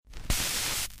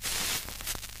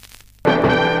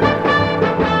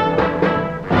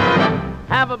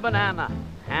a banana,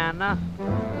 Hannah.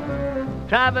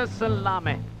 Try the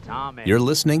salami, Tommy. You're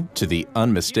listening to the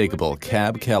unmistakable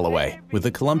Cab Calloway with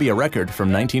a Columbia record from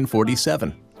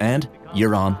 1947. And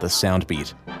you're on the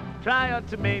Soundbeat. Try a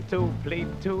tomato plate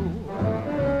too.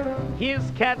 Here's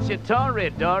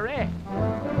cacciatore, Dory.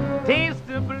 Taste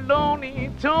the bologna,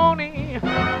 Tony.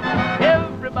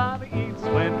 Everybody eats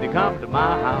when they come to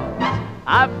my house.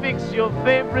 I fix your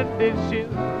favorite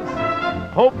dishes,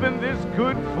 hoping this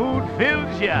good food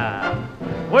fills ya.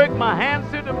 Work my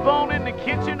hands to the bone in the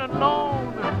kitchen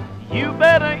alone. You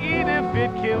better eat if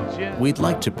it kills ya. We'd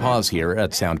like to pause here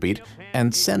at Soundbeat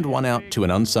and send one out to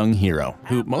an unsung hero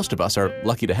who most of us are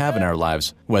lucky to have in our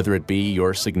lives, whether it be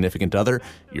your significant other,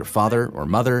 your father or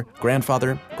mother,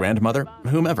 grandfather, grandmother,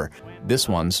 whomever. This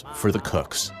one's for the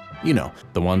cooks. You know,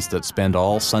 the ones that spend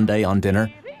all Sunday on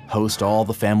dinner, host all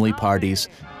the family parties,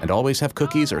 and always have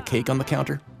cookies or cake on the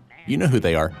counter. You know who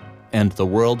they are, and the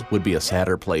world would be a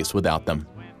sadder place without them.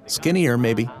 Skinnier,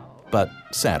 maybe, but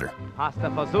sadder. Pasta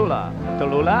fazola,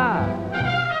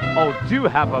 Tallulah. Oh, do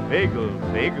have a bagel.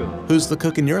 Who's the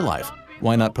cook in your life?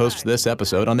 Why not post this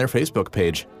episode on their Facebook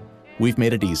page? We've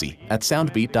made it easy at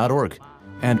soundbeat.org,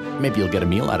 and maybe you'll get a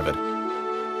meal out of it.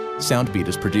 Soundbeat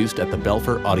is produced at the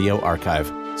Belfer Audio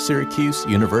Archive, Syracuse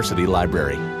University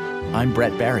Library. I'm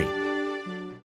Brett Barry.